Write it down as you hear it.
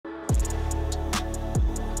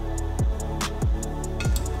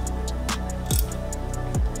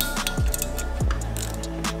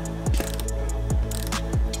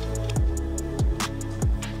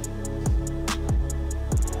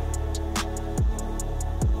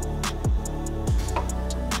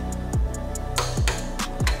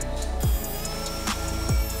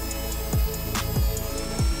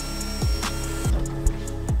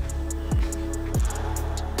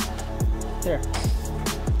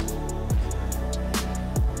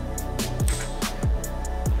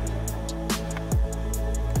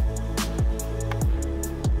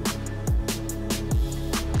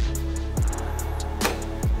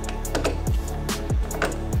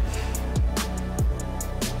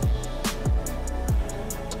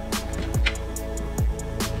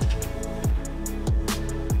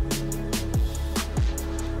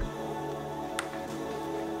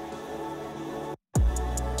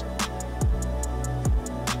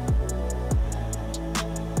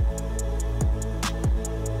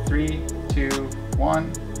3, 2,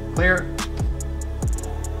 1, clear.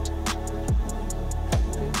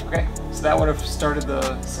 Okay, so that would have started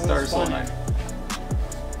the starter solenoid.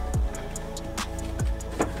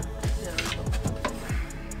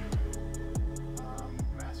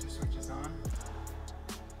 Master switch is on.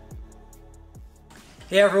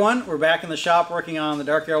 Hey everyone, we're back in the shop working on the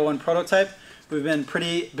DarkAero 1 prototype. We've been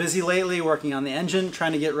pretty busy lately working on the engine,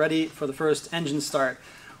 trying to get ready for the first engine start.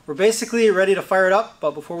 We're basically ready to fire it up,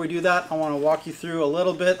 but before we do that, I want to walk you through a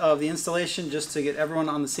little bit of the installation just to get everyone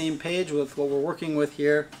on the same page with what we're working with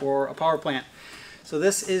here for a power plant. So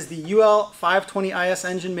this is the UL 520IS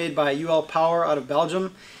engine made by UL Power out of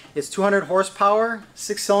Belgium. It's 200 horsepower,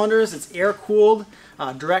 6 cylinders, it's air-cooled,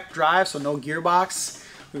 direct drive, so no gearbox.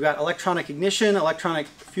 We've got electronic ignition, electronic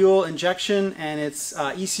fuel injection, and it's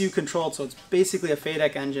ECU controlled, so it's basically a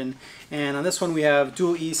FADEC engine. And on this one we have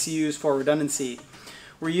dual ECUs for redundancy.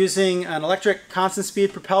 We're using an electric constant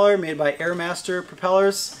speed propeller made by Airmaster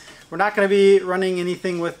propellers. We're not going to be running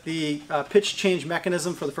anything with the pitch change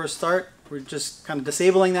mechanism for the first start. We're just kind of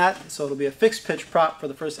disabling that, so it'll be a fixed pitch prop for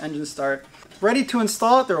the first engine start. Ready to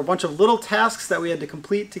install it, there were a bunch of little tasks that we had to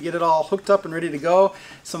complete to get it all hooked up and ready to go.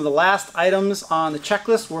 Some of the last items on the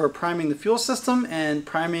checklist were priming the fuel system and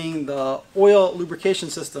priming the oil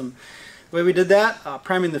lubrication system. The way we did that,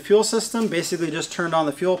 priming the fuel system, basically just turned on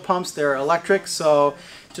the fuel pumps. They're electric, so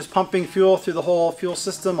just pumping fuel through the whole fuel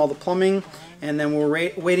system, all the plumbing, and then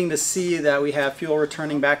we're waiting to see that we have fuel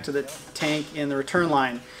returning back to the tank in the return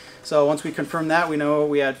line. So once we confirm that, we know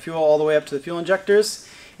we had fuel all the way up to the fuel injectors.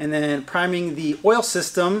 And then priming the oil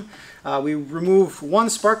system, we remove one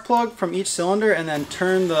spark plug from each cylinder and then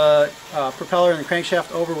turn the propeller and the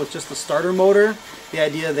crankshaft over with just the starter motor. The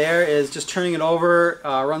idea there is just turning it over,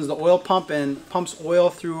 runs the oil pump and pumps oil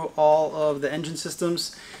through all of the engine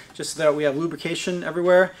systems just so that we have lubrication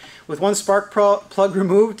everywhere. With one spark plug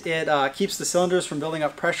removed, it keeps the cylinders from building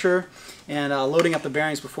up pressure and loading up the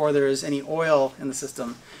bearings before there is any oil in the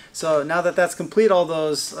system. So now that that's complete, all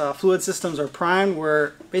those fluid systems are primed,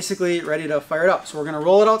 we're basically ready to fire it up. So we're going to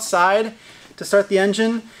roll it outside to start the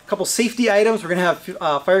engine. A couple safety items. We're going to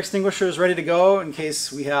have fire extinguishers ready to go in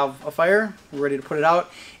case we have a fire. We're ready to put it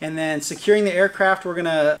out. And then securing the aircraft, we're going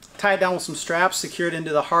to tie it down with some straps, secure it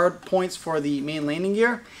into the hard points for the main landing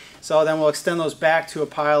gear. So then we'll extend those back to a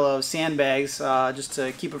pile of sandbags just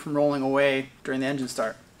to keep it from rolling away during the engine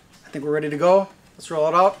start. I think we're ready to go. Let's roll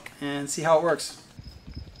it out and see how it works.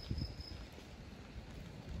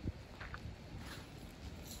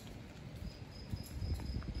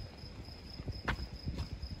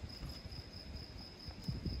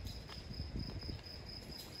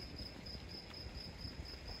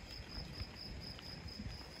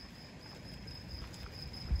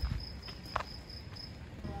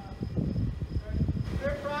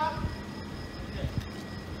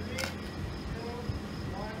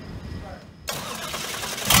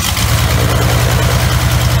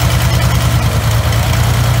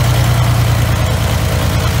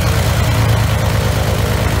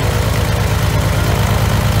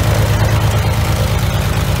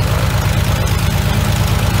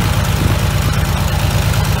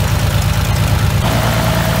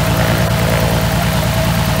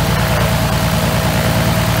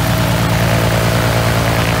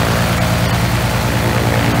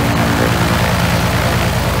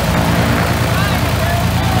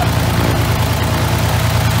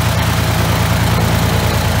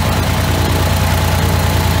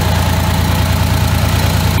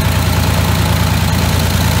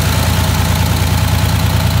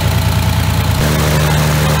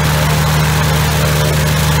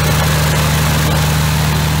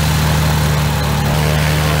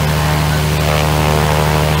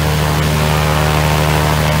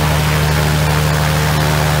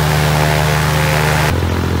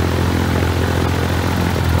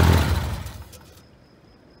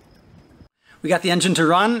 We got the engine to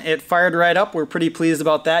run. It fired right up. We're pretty pleased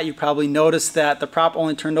about that. You probably noticed that the prop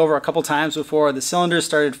only turned over a couple times before the cylinders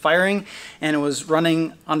started firing and it was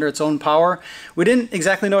running under its own power. We didn't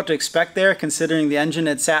exactly know what to expect there, considering the engine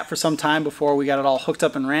had sat for some time before we got it all hooked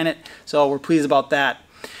up and ran it. So we're pleased about that.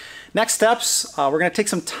 Next steps, we're going to take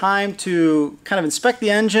some time to kind of inspect the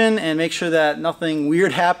engine and make sure that nothing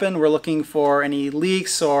weird happened. We're looking for any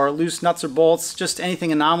leaks or loose nuts or bolts, just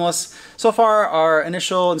anything anomalous. So far, our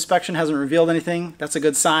initial inspection hasn't revealed anything. That's a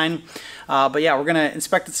good sign. But yeah, we're going to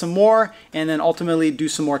inspect it some more and then ultimately do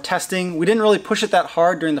some more testing. We didn't really push it that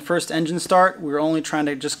hard during the first engine start. We were only trying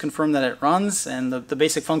to just confirm that it runs and the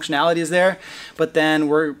basic functionality is there. But then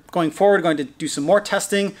we're going forward, going to do some more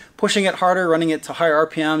testing, pushing it harder, running it to higher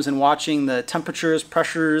RPMs and watching the temperatures,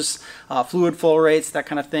 pressures, fluid flow rates, that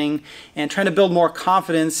kind of thing, and trying to build more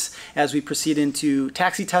confidence as we proceed into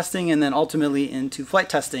taxi testing and then ultimately into flight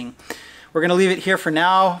testing. We're going to leave it here for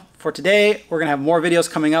now. For today, we're going to have more videos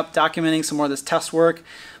coming up documenting some more of this test work,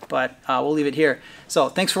 but we'll leave it here. So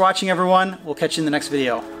thanks for watching, everyone. We'll catch you in the next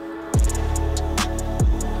video.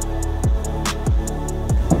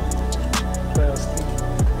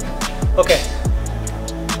 Okay.